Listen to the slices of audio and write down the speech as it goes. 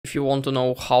if you want to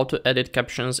know how to edit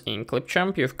captions in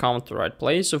ClipChamp, you've come to the right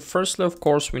place. So firstly, of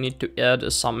course, we need to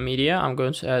add some media. I'm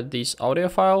going to add this audio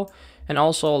file and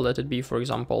also let it be, for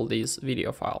example, this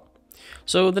video file.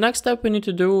 So the next step we need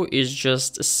to do is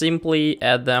just simply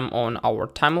add them on our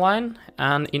timeline.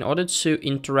 And in order to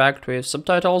interact with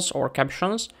subtitles or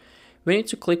captions, we need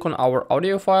to click on our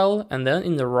audio file, and then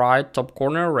in the right top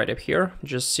corner right up here,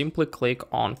 just simply click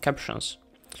on Captions.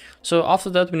 So after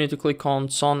that, we need to click on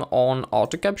Turn on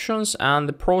Auto Captions and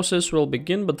the process will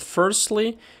begin. But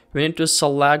firstly, we need to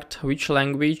select which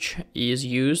language is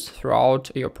used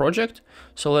throughout your project.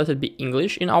 So let it be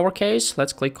English in our case.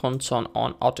 Let's click on Turn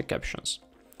on Auto Captions.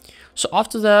 So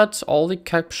after that, all the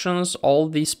captions, all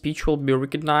the speech will be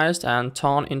recognized and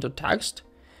turned into text.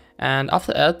 And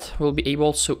after that, we'll be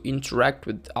able to interact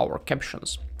with our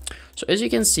captions. So as you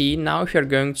can see, now if you're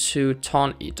going to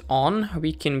turn it on,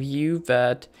 we can view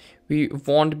that we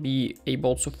won't be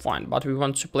able to find, but we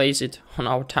want to place it on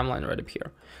our timeline right up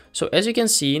here. So as you can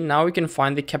see, now we can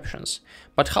find the captions.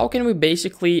 But how can we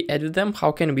basically edit them?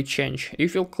 How can we change?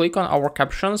 If you'll click on our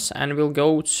captions and we'll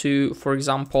go to, for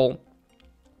example,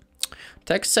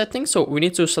 text settings, so we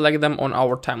need to select them on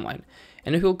our timeline.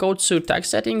 And if we'll go to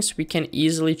text settings, we can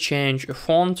easily change a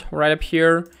font right up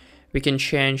here. We can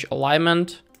change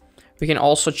alignment. We can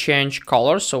also change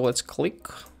color. So let's click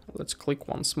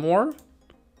once more.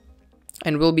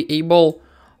 And we'll be able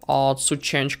to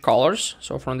change colors.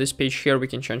 So from this page here, we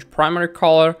can change primary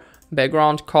color,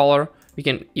 background color. We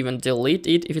can even delete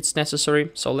it if it's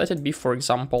necessary. So let it be, for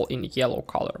example, in yellow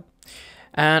color.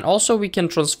 And also we can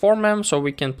transform them, so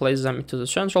we can place them into the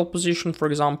central position, for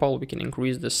example. We can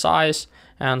increase the size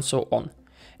and so on.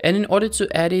 And in order to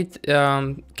edit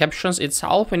captions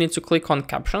itself, we need to click on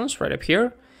Captions right up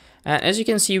here. And as you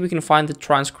can see, we can find the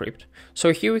transcript.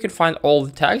 So here we can find all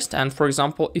the text. And for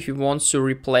example, if you want to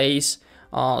replace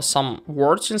some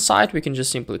words inside, we can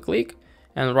just simply click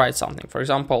and write something. For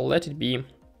example, let it be,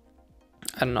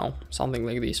 I don't know, something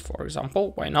like this, for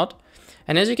example, why not?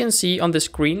 And as you can see on the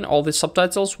screen, all the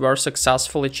subtitles were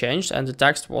successfully changed and the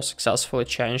text was successfully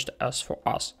changed as for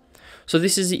us. So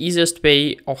this is the easiest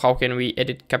way of how can we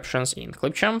edit captions in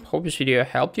ClipChamp. Hope this video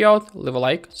helped you out. Leave a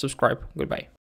like, subscribe, goodbye.